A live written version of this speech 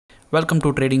Welcome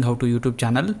to Trading How to YouTube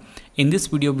channel. In this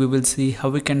video we will see how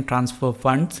we can transfer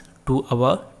funds to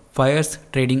our Fyers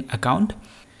Trading Account.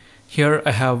 Here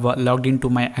I have logged into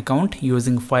my account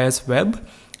using Fyers Web,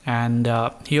 and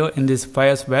here in this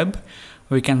Fyers Web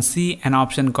we can see an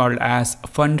option called as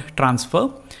Fund Transfer.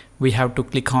 We have to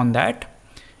click on that.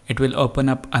 It will open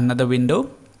up another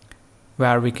window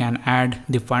where we can add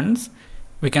the funds.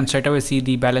 We can straight away see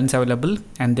the balance available,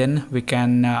 and then we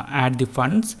can add the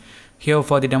funds. Here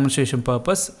for the demonstration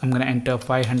purpose, I'm going to enter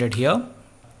 500 here.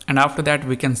 And after that,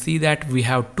 we can see that we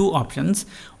have two options.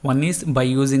 One is by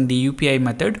using the UPI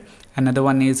method. Another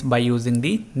one is by using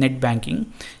the net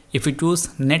banking. If you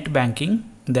choose net banking,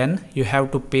 then you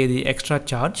have to pay the extra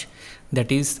charge.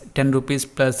 That is 10 rupees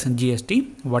plus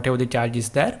GST. Whatever the charge is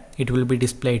there, it will be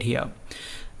displayed here.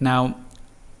 Now,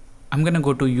 I'm going to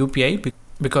go to UPI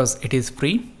because it is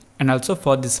free. And also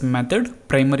for this method,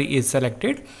 primary is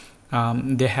selected.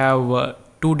 They have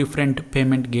two different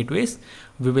payment gateways.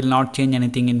 We will not change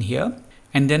anything in here.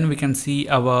 And then we can see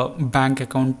our bank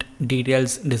account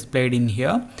details displayed in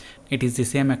here. It is the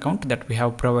same account that we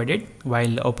have provided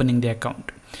while opening the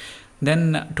account.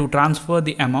 Then to transfer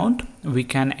the amount, we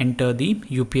can enter the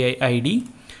UPI ID.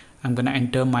 I'm going to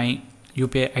enter my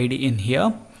UPI ID in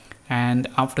here. And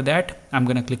after that, I'm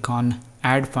going to click on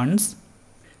add funds.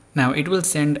 Now it will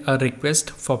send a request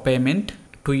for payment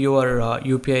to your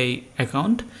UPI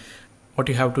account. What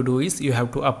you have to do is you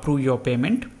have to approve your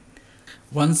payment.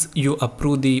 Once you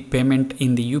approve the payment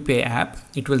in the UPI app,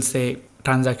 it will say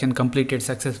transaction completed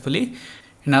successfully,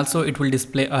 and also it will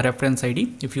display a reference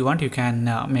ID. If you want, you can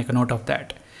make a note of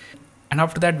that. And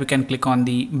after that, we can click on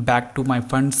the back to my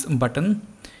funds button.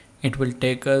 It will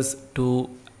take us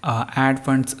to add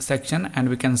funds section, and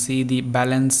we can see the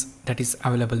balance that is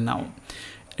available now.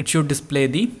 It should display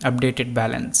the updated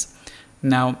balance.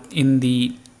 Now in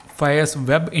the Fyers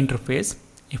web interface,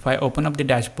 if I open up the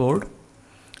dashboard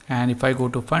and if I go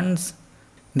to funds,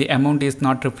 the amount is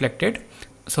not reflected.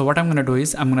 So what I'm going to do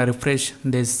is I'm going to refresh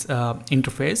this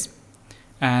interface,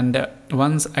 and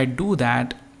once I do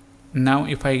that, now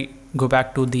if I go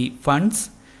back to the funds,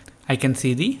 I can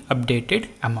see the updated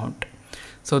amount.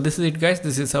 So this is it, guys.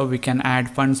 This is how we can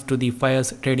add funds to the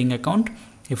Fyers trading account.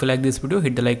 If you like this video,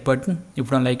 hit the like button. If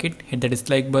you don't like it, hit the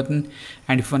dislike button.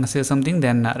 And if you want to say something,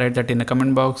 then write that in the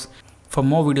comment box. For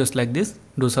more videos like this,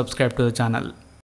 do subscribe to the channel.